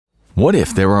What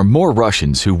if there are more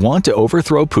Russians who want to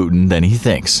overthrow Putin than he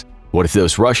thinks? What if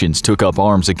those Russians took up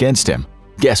arms against him?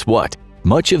 Guess what?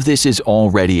 Much of this is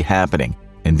already happening,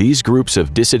 and these groups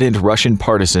of dissident Russian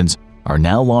partisans are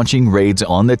now launching raids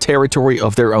on the territory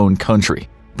of their own country.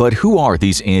 But who are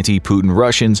these anti-Putin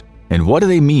Russians, and what do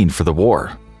they mean for the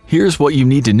war? Here's what you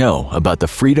need to know about the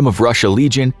Freedom of Russia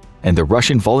Legion and the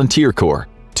Russian Volunteer Corps,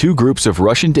 two groups of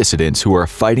Russian dissidents who are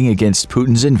fighting against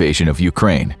Putin's invasion of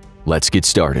Ukraine. Let's get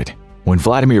started. When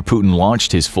Vladimir Putin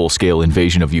launched his full-scale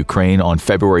invasion of Ukraine on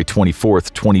February 24,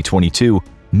 2022,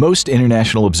 most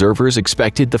international observers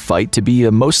expected the fight to be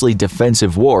a mostly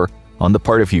defensive war on the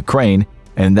part of Ukraine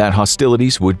and that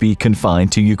hostilities would be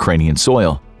confined to Ukrainian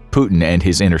soil. Putin and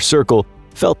his inner circle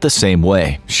felt the same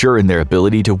way, sure in their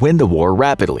ability to win the war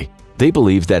rapidly. They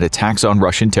believed that attacks on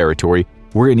Russian territory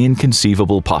were an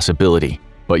inconceivable possibility.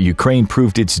 But Ukraine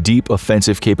proved its deep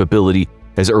offensive capability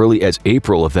as early as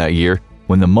April of that year,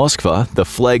 when the Moskva, the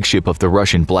flagship of the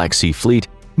Russian Black Sea Fleet,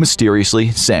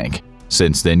 mysteriously sank.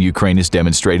 Since then, Ukraine has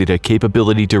demonstrated a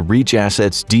capability to reach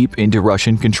assets deep into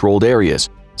Russian-controlled areas,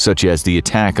 such as the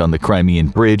attack on the Crimean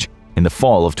Bridge in the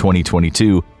fall of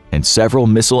 2022 and several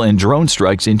missile and drone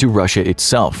strikes into Russia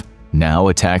itself. Now,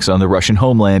 attacks on the Russian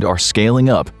homeland are scaling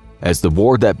up as the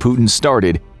war that Putin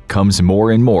started comes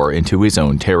more and more into his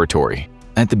own territory.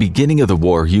 At the beginning of the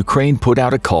war, Ukraine put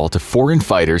out a call to foreign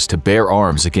fighters to bear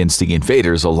arms against the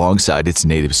invaders alongside its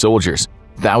native soldiers.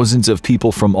 Thousands of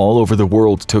people from all over the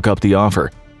world took up the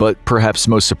offer, but perhaps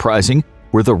most surprising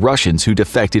were the Russians who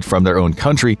defected from their own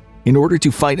country in order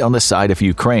to fight on the side of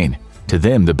Ukraine. To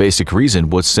them, the basic reason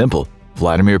was simple.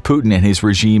 Vladimir Putin and his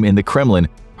regime in the Kremlin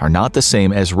are not the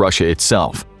same as Russia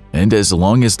itself, and as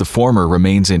long as the former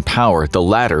remains in power, the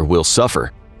latter will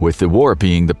suffer, with the war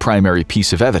being the primary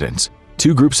piece of evidence.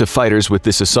 Two groups of fighters with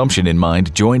this assumption in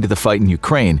mind joined the fight in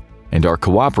Ukraine and are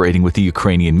cooperating with the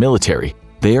Ukrainian military.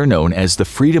 They are known as the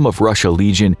Freedom of Russia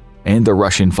Legion and the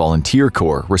Russian Volunteer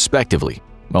Corps, respectively.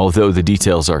 Although the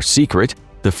details are secret,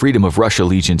 the Freedom of Russia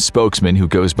Legion spokesman, who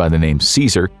goes by the name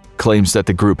Caesar, claims that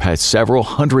the group has several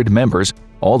hundred members,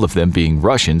 all of them being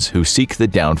Russians who seek the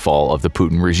downfall of the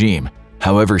Putin regime.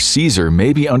 However, Caesar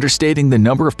may be understating the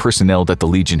number of personnel that the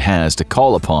Legion has to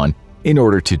call upon in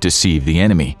order to deceive the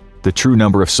enemy. The true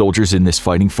number of soldiers in this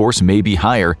fighting force may be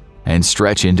higher and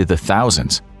stretch into the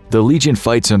thousands. The Legion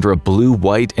fights under a blue,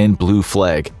 white, and blue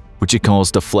flag, which it calls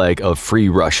the flag of Free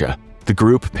Russia. The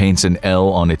group paints an L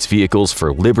on its vehicles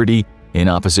for liberty in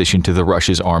opposition to the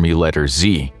Russia's army letter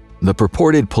Z. The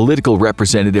purported political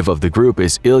representative of the group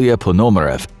is Ilya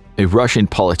Ponomarev, a Russian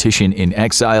politician in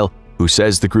exile who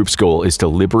says the group's goal is to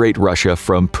liberate Russia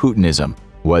from Putinism.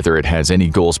 Whether it has any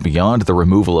goals beyond the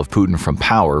removal of Putin from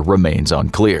power remains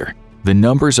unclear. The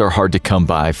numbers are hard to come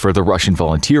by for the Russian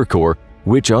Volunteer Corps,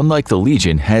 which, unlike the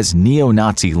Legion, has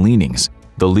neo-Nazi leanings.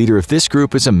 The leader of this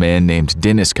group is a man named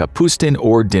Denis Kapustin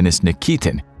or Denis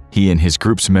Nikitin. He and his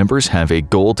group's members have a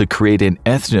goal to create an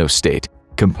ethno-state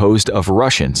composed of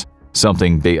Russians,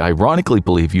 something they ironically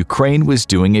believe Ukraine was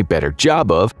doing a better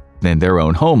job of than their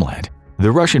own homeland.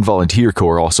 The Russian Volunteer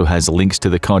Corps also has links to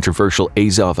the controversial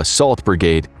Azov Assault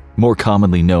Brigade, more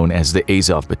commonly known as the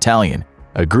Azov Battalion,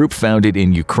 a group founded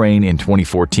in Ukraine in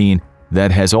 2014 that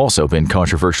has also been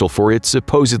controversial for its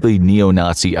supposedly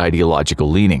neo-Nazi ideological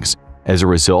leanings. As a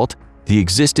result, the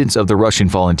existence of the Russian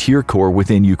Volunteer Corps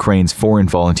within Ukraine's foreign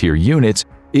volunteer units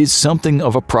is something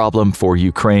of a problem for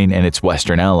Ukraine and its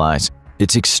Western allies.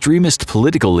 Its extremist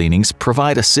political leanings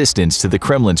provide assistance to the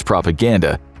Kremlin's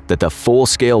propaganda that the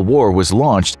full-scale war was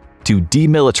launched to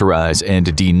demilitarize and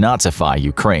denazify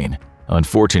Ukraine.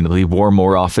 Unfortunately, war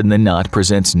more often than not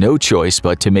presents no choice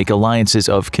but to make alliances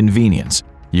of convenience.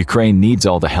 Ukraine needs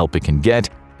all the help it can get,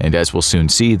 and as we'll soon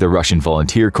see, the Russian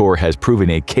Volunteer Corps has proven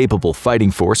a capable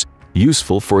fighting force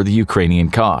useful for the Ukrainian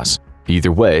cause.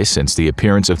 Either way, since the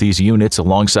appearance of these units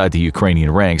alongside the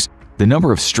Ukrainian ranks, the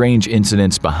number of strange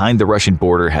incidents behind the Russian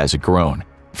border has grown.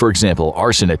 For example,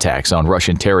 arson attacks on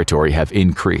Russian territory have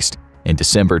increased. In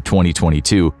December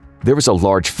 2022, there was a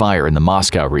large fire in the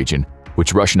Moscow region,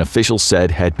 which Russian officials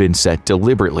said had been set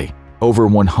deliberately. Over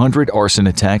 100 arson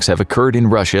attacks have occurred in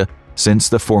Russia since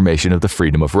the formation of the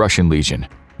Freedom of Russian Legion,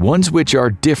 ones which are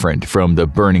different from the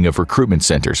burning of recruitment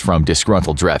centers from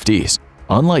disgruntled draftees.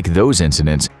 Unlike those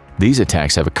incidents, these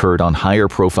attacks have occurred on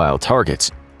higher-profile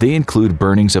targets. They include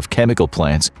burnings of chemical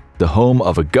plants, the home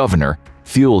of a governor,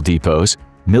 fuel depots,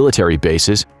 military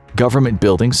bases, government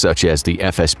buildings such as the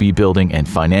FSB building and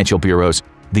financial bureaus,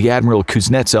 the Admiral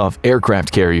Kuznetsov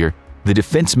aircraft carrier, the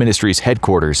Defense Ministry's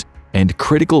headquarters, and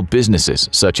critical businesses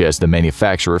such as the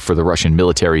manufacturer for the Russian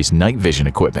military's night vision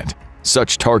equipment.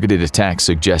 Such targeted attacks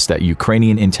suggest that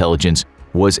Ukrainian intelligence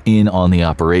was in on the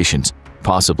operations,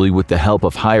 possibly with the help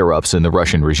of higher-ups in the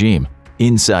Russian regime.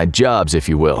 Inside jobs, if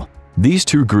you will. These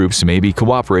two groups may be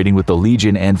cooperating with the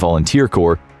Legion and Volunteer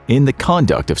Corps in the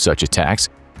conduct of such attacks,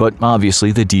 but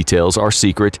obviously the details are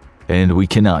secret and we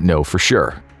cannot know for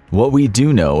sure. What we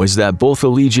do know is that both the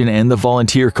Legion and the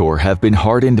Volunteer Corps have been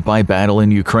hardened by battle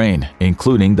in Ukraine,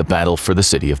 including the battle for the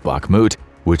city of Bakhmut,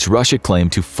 which Russia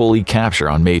claimed to fully capture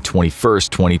on May 21,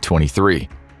 2023.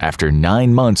 After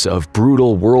 9 months of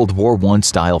brutal World War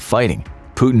I-style fighting,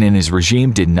 Putin and his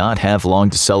regime did not have long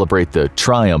to celebrate the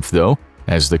triumph though,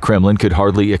 as the Kremlin could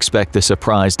hardly expect the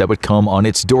surprise that would come on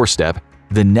its doorstep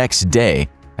the next day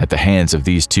at the hands of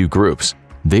these two groups.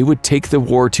 They would take the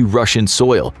war to Russian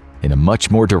soil in a much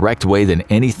more direct way than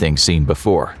anything seen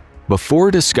before.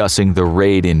 Before discussing the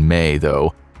raid in May,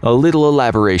 though, a little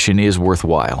elaboration is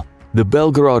worthwhile. The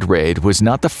Belgorod raid was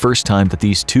not the first time that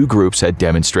these two groups had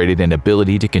demonstrated an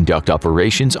ability to conduct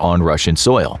operations on Russian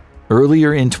soil.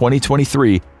 Earlier in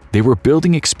 2023, they were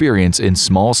building experience in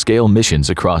small-scale missions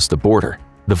across the border.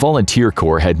 The Volunteer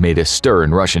Corps had made a stir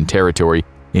in Russian territory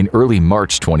in early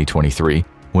March 2023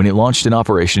 when it launched an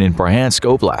operation in Bryansk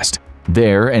Oblast.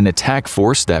 There, an attack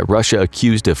force that Russia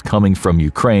accused of coming from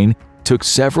Ukraine took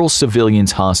several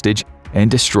civilians hostage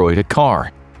and destroyed a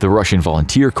car. The Russian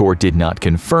Volunteer Corps did not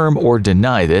confirm or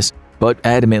deny this, but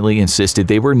adamantly insisted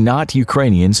they were not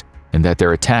Ukrainians and that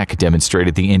their attack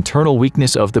demonstrated the internal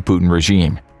weakness of the Putin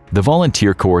regime. The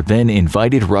Volunteer Corps then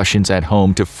invited Russians at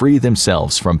home to free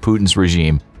themselves from Putin's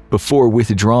regime before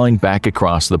withdrawing back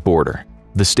across the border.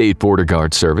 The State Border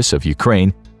Guard Service of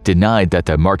Ukraine denied that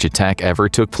the March attack ever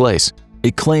took place.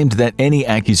 It claimed that any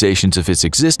accusations of its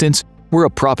existence were a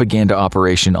propaganda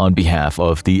operation on behalf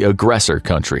of the aggressor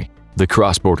country. The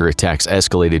cross-border attacks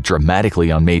escalated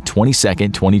dramatically on May 22,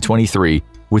 2023,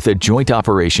 with a joint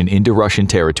operation into Russian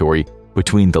territory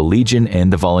between the Legion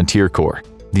and the Volunteer Corps.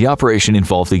 The operation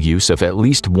involved the use of at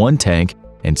least one tank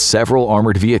and several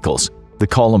armored vehicles. The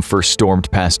column first stormed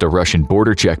past a Russian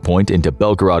border checkpoint into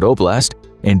Belgorod Oblast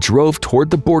and drove toward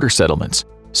the border settlements.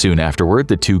 Soon afterward,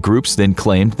 the two groups then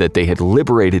claimed that they had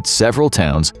liberated several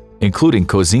towns, including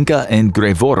Kozinka and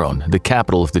Grevoron, the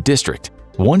capital of the district.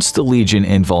 Once the Legion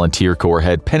and Volunteer Corps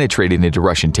had penetrated into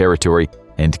Russian territory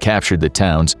and captured the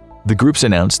towns, the groups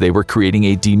announced they were creating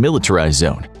a demilitarized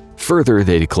zone. Further,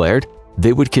 they declared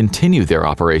they would continue their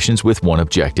operations with one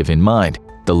objective in mind: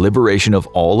 the liberation of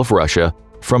all of Russia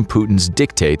from Putin's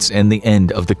dictates and the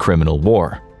end of the criminal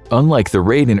war. Unlike the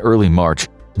raid in early March,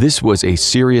 this was a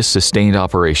serious sustained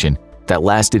operation that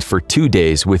lasted for 2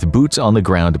 days with boots on the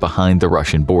ground behind the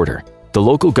Russian border. The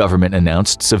local government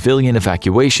announced civilian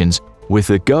evacuations, with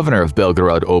the governor of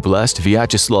Belgorod Oblast,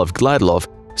 Vyacheslav Gladlov,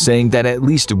 saying that at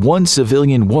least one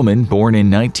civilian woman born in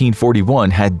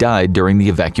 1941 had died during the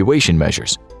evacuation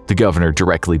measures. The governor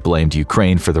directly blamed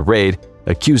Ukraine for the raid,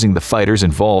 accusing the fighters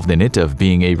involved in it of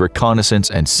being a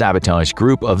reconnaissance and sabotage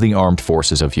group of the armed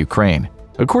forces of Ukraine.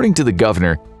 According to the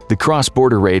governor, the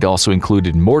cross-border raid also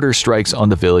included mortar strikes on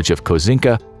the village of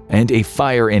Kozinka and a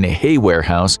fire in a hay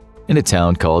warehouse in a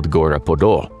town called Gora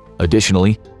Podol.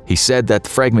 Additionally, he said that the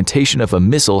fragmentation of a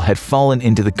missile had fallen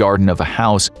into the garden of a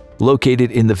house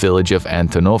located in the village of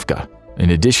Antonovka.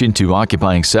 In addition to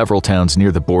occupying several towns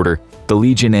near the border, the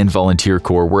Legion and Volunteer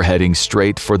Corps were heading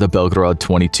straight for the Belgorod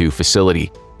 22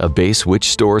 facility, a base which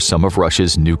stores some of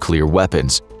Russia's nuclear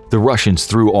weapons. The Russians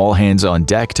threw all hands on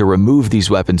deck to remove these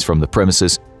weapons from the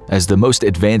premises, as the most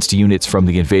advanced units from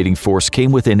the invading force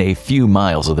came within a few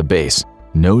miles of the base.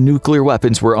 No nuclear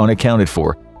weapons were unaccounted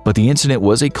for, but the incident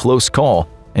was a close call,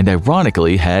 and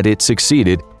ironically, had it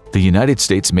succeeded, the United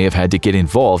States may have had to get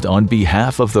involved on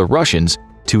behalf of the Russians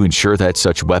to ensure that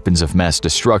such weapons of mass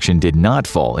destruction did not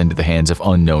fall into the hands of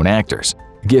unknown actors.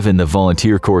 Given the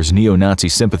Volunteer Corps' neo-Nazi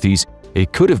sympathies,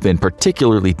 it could have been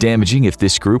particularly damaging if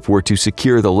this group were to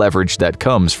secure the leverage that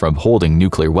comes from holding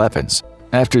nuclear weapons.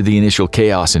 After the initial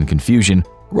chaos and confusion,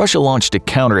 Russia launched a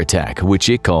counterattack, which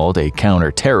it called a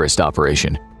counter-terrorist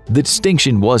operation. The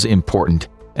distinction was important,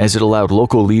 as it allowed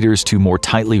local leaders to more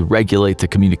tightly regulate the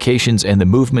communications and the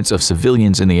movements of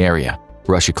civilians in the area.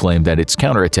 Russia claimed that its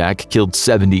counterattack killed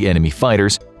 70 enemy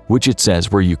fighters, which it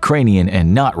says were Ukrainian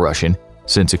and not Russian,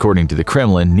 since according to the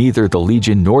Kremlin, neither the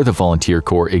Legion nor the Volunteer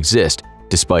Corps exist,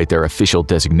 despite their official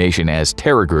designation as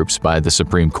terror groups by the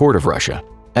Supreme Court of Russia.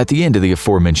 At the end of the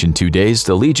aforementioned 2 days,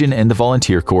 the Legion and the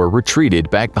Volunteer Corps retreated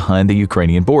back behind the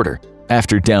Ukrainian border,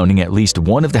 after downing at least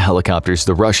one of the helicopters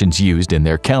the Russians used in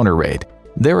their counter-raid.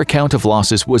 Their account of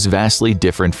losses was vastly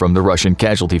different from the Russian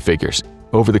casualty figures.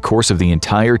 Over the course of the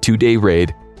entire 2-day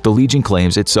raid, the Legion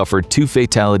claims it suffered 2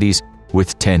 fatalities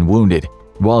with 10 wounded,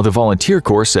 while the Volunteer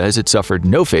Corps says it suffered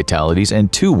no fatalities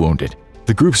and 2 wounded.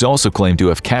 The groups also claim to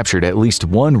have captured at least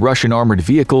one Russian armored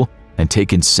vehicle and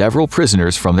taken several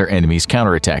prisoners from their enemy's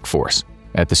counterattack force.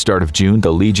 At the start of June,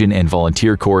 the Legion and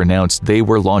Volunteer Corps announced they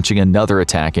were launching another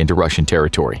attack into Russian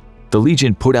territory. The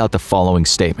Legion put out the following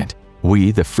statement: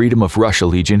 "We, the Freedom of Russia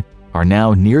Legion, are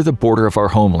now near the border of our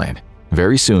homeland.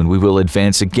 Very soon we will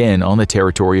advance again on the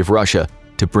territory of Russia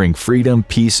to bring freedom,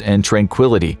 peace, and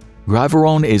tranquility.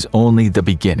 Graveron is only the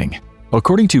beginning."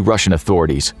 According to Russian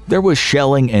authorities, there was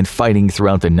shelling and fighting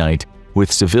throughout the night,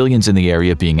 with civilians in the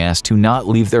area being asked to not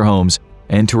leave their homes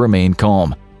and to remain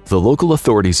calm. The local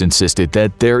authorities insisted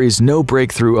that there is no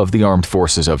breakthrough of the armed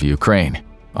forces of Ukraine.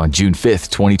 On June 5,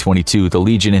 2022, the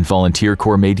Legion and Volunteer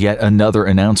Corps made yet another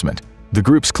announcement. The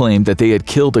groups claimed that they had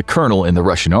killed a colonel in the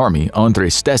Russian army, Andrei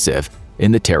Stesev,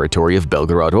 in the territory of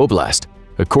Belgorod Oblast.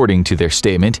 According to their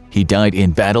statement, he died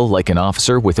in battle like an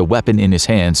officer with a weapon in his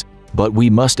hands, but we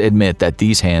must admit that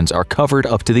these hands are covered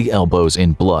up to the elbows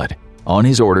in blood. On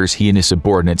his orders, he and his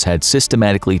subordinates had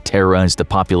systematically terrorized the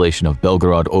population of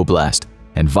Belgorod Oblast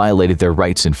and violated their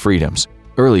rights and freedoms.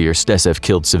 Earlier, Stesev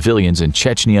killed civilians in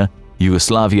Chechnya,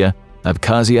 Yugoslavia,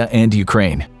 Abkhazia, and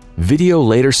Ukraine. Video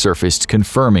later surfaced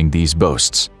confirming these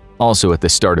boasts. Also at the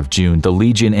start of June, the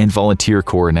Legion and Volunteer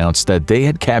Corps announced that they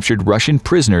had captured Russian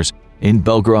prisoners in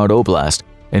Belgorod Oblast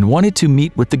and wanted to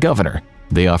meet with the governor.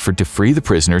 They offered to free the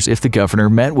prisoners if the governor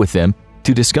met with them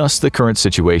to discuss the current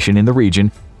situation in the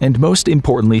region and, most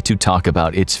importantly, to talk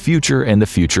about its future and the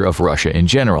future of Russia in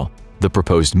general. The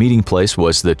proposed meeting place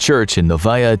was the church in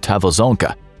Novaya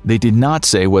Tavozonka. They did not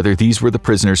say whether these were the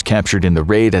prisoners captured in the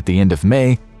raid at the end of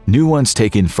May, new ones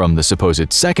taken from the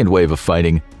supposed second wave of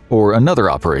fighting, or another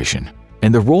operation.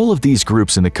 And the role of these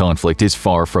groups in the conflict is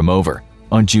far from over.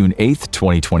 On June 8,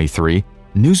 2023,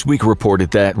 Newsweek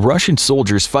reported that Russian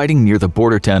soldiers fighting near the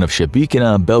border town of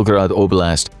Shebekina, Belgorod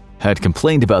Oblast, had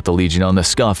complained about the Legion on the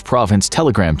Pskov province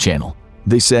Telegram channel.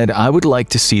 They said, "I would like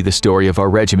to see the story of our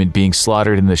regiment being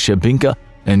slaughtered in the Shebinka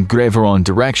and Graveron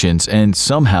directions and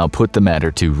somehow put the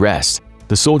matter to rest."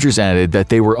 The soldiers added that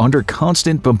they were under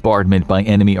constant bombardment by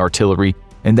enemy artillery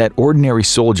and that ordinary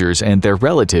soldiers and their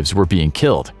relatives were being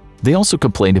killed. They also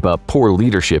complained about poor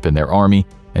leadership in their army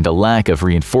and a lack of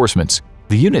reinforcements.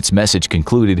 The unit's message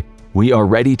concluded, "We are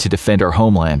ready to defend our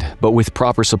homeland, but with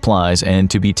proper supplies, and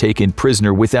to be taken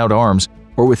prisoner without arms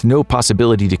or with no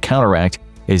possibility to counteract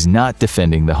is not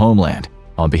defending the homeland.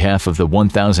 On behalf of the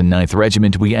 1009th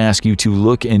Regiment, we ask you to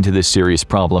look into this serious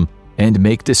problem and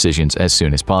make decisions as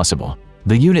soon as possible."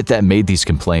 The unit that made these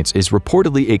complaints is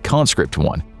reportedly a conscript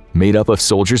one, made up of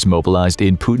soldiers mobilized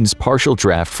in Putin's partial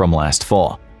draft from last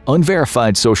fall.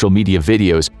 Unverified social media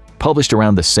videos published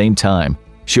around the same time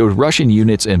showed Russian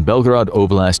units in Belgorod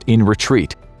Oblast in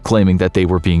retreat, claiming that they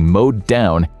were being mowed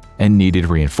down and needed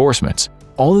reinforcements.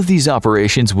 All of these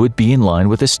operations would be in line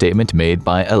with a statement made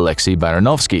by Alexei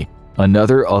Baranovsky,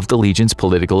 another of the Legion's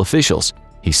political officials.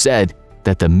 He said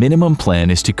that the minimum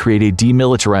plan is to create a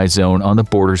demilitarized zone on the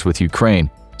borders with Ukraine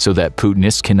so that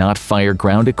Putinists cannot fire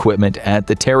ground equipment at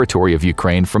the territory of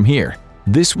Ukraine from here.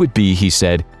 This would be, he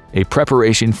said, a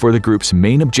preparation for the group's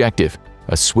main objective,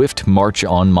 a swift march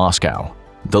on Moscow.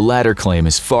 The latter claim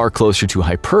is far closer to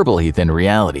hyperbole than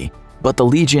reality, but the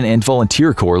Legion and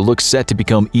Volunteer Corps look set to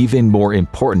become even more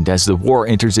important as the war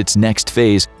enters its next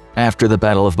phase after the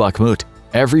Battle of Bakhmut.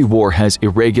 Every war has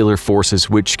irregular forces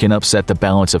which can upset the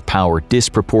balance of power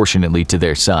disproportionately to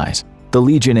their size. The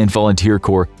Legion and Volunteer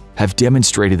Corps have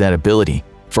demonstrated that ability.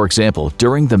 For example,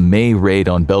 during the May raid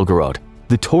on Belgorod,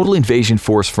 the total invasion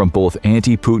force from both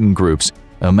anti-Putin groups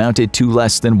amounted to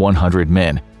less than 100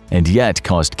 men, and yet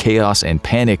caused chaos and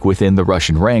panic within the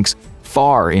Russian ranks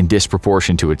far in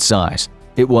disproportion to its size.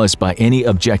 It was, by any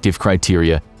objective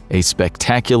criteria, a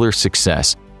spectacular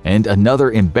success and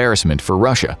another embarrassment for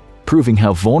Russia, proving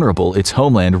how vulnerable its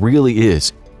homeland really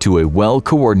is to a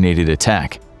well-coordinated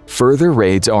attack. Further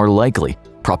raids are likely.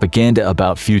 Propaganda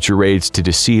about future raids to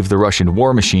deceive the Russian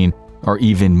war machine are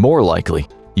even more likely.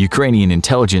 Ukrainian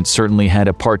intelligence certainly had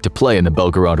a part to play in the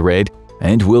Belgorod raid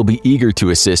and will be eager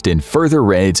to assist in further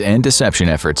raids and deception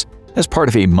efforts as part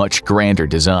of a much grander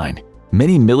design.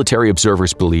 Many military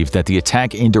observers believe that the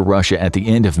attack into Russia at the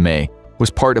end of May was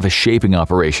part of a shaping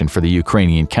operation for the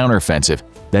Ukrainian counteroffensive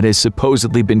that has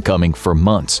supposedly been coming for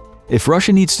months. If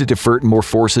Russia needs to divert more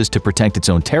forces to protect its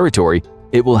own territory,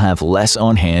 it will have less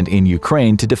on hand in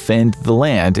Ukraine to defend the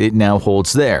land it now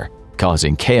holds there.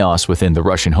 Causing chaos within the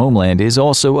Russian homeland is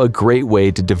also a great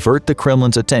way to divert the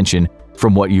Kremlin's attention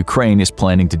from what Ukraine is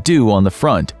planning to do on the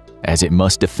front, as it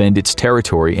must defend its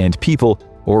territory and people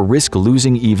or risk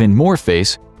losing even more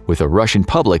face with a Russian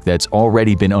public that's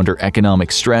already been under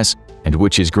economic stress and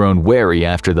which has grown wary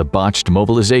after the botched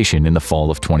mobilization in the fall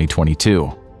of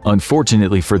 2022.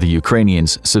 Unfortunately for the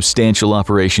Ukrainians, substantial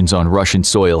operations on Russian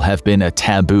soil have been a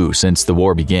taboo since the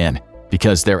war began,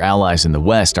 because their allies in the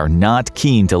West are not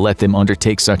keen to let them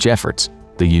undertake such efforts.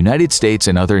 The United States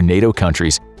and other NATO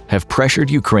countries have pressured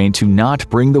Ukraine to not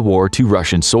bring the war to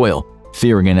Russian soil,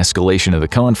 fearing an escalation of the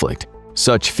conflict.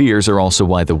 Such fears are also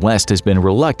why the West has been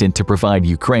reluctant to provide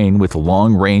Ukraine with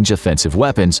long-range offensive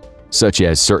weapons, such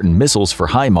as certain missiles for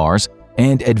HIMARS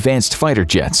and advanced fighter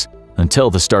jets.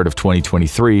 Until the start of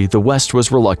 2023, the West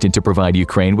was reluctant to provide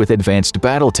Ukraine with advanced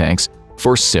battle tanks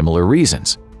for similar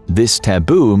reasons. This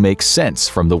taboo makes sense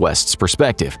from the West's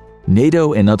perspective.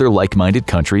 NATO and other like-minded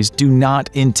countries do not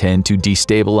intend to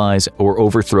destabilize or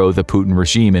overthrow the Putin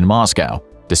regime in Moscow,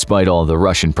 despite all the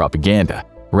Russian propaganda.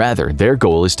 Rather, their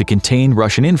goal is to contain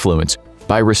Russian influence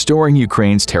by restoring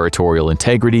Ukraine's territorial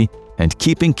integrity and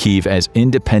keeping Kyiv as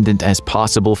independent as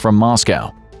possible from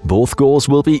Moscow. Both goals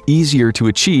will be easier to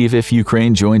achieve if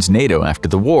Ukraine joins NATO after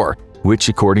the war, which,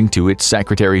 according to its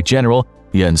Secretary General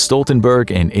Jens Stoltenberg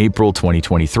in April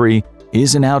 2023,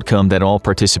 is an outcome that all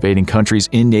participating countries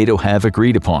in NATO have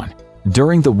agreed upon.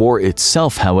 During the war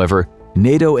itself, however,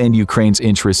 NATO and Ukraine's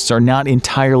interests are not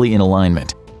entirely in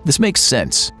alignment. This makes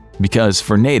sense, because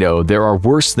for NATO, there are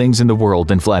worse things in the world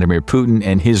than Vladimir Putin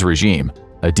and his regime.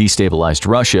 A destabilized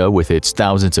Russia with its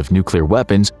thousands of nuclear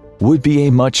weapons would be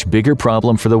a much bigger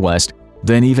problem for the West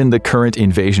than even the current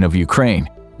invasion of Ukraine.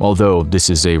 Although this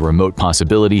is a remote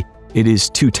possibility, it is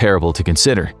too terrible to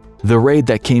consider. The raid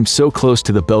that came so close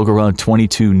to the Belgorod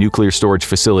 22 nuclear storage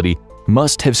facility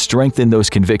must have strengthened those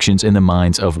convictions in the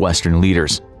minds of Western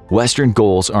leaders. Western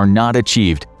goals are not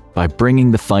achieved by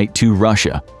bringing the fight to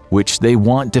Russia, which they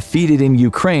want defeated in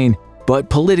Ukraine but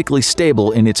politically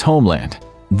stable in its homeland.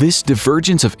 This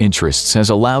divergence of interests has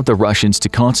allowed the Russians to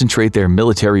concentrate their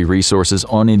military resources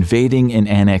on invading and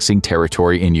annexing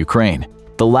territory in Ukraine.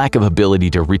 The lack of ability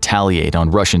to retaliate on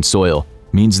Russian soil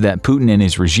means that Putin and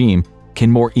his regime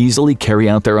can more easily carry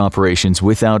out their operations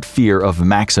without fear of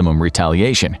maximum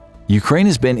retaliation. Ukraine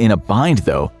has been in a bind,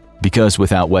 though, because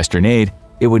without Western aid,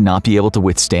 it would not be able to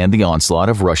withstand the onslaught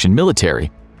of Russian military,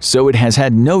 so it has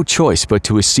had no choice but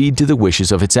to accede to the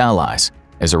wishes of its allies.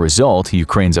 As a result,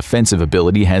 Ukraine's offensive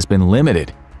ability has been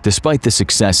limited, despite the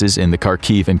successes in the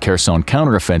Kharkiv and Kherson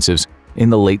counteroffensives in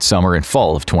the late summer and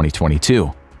fall of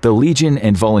 2022. The Legion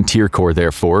and Volunteer Corps,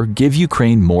 therefore, give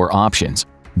Ukraine more options.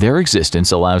 Their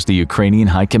existence allows the Ukrainian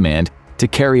High Command to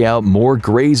carry out more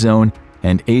gray zone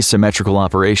and asymmetrical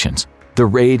operations. The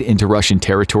raid into Russian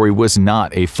territory was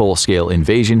not a full-scale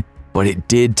invasion, but it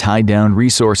did tie down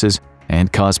resources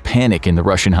and cause panic in the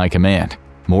Russian High Command.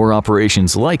 More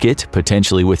operations like it,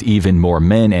 potentially with even more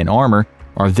men and armor,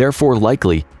 are therefore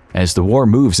likely as the war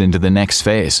moves into the next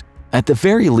phase. At the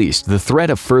very least, the threat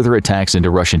of further attacks into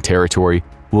Russian territory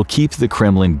will keep the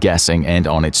Kremlin guessing and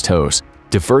on its toes,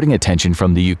 diverting attention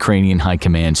from the Ukrainian High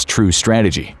Command's true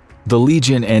strategy. The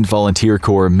Legion and Volunteer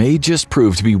Corps may just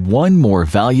prove to be one more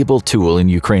valuable tool in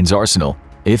Ukraine's arsenal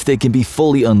if they can be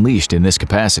fully unleashed in this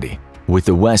capacity. With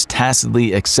the West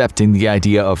tacitly accepting the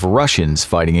idea of Russians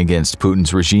fighting against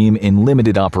Putin's regime in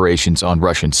limited operations on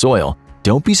Russian soil,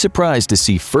 don't be surprised to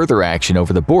see further action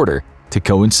over the border to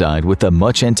coincide with the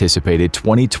much-anticipated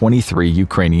 2023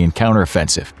 Ukrainian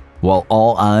counteroffensive. While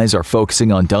all eyes are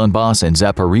focusing on Donbas and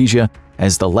Zaporizhia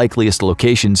as the likeliest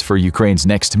locations for Ukraine's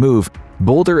next move,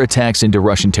 bolder attacks into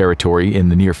Russian territory in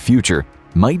the near future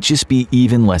might just be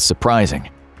even less surprising.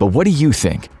 But what do you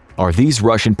think? Are these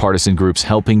Russian partisan groups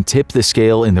helping tip the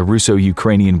scale in the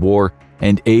Russo-Ukrainian war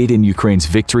and aid in Ukraine's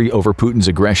victory over Putin's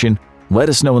aggression? Let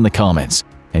us know in the comments.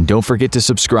 And don't forget to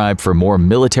subscribe for more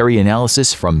military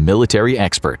analysis from military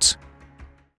experts.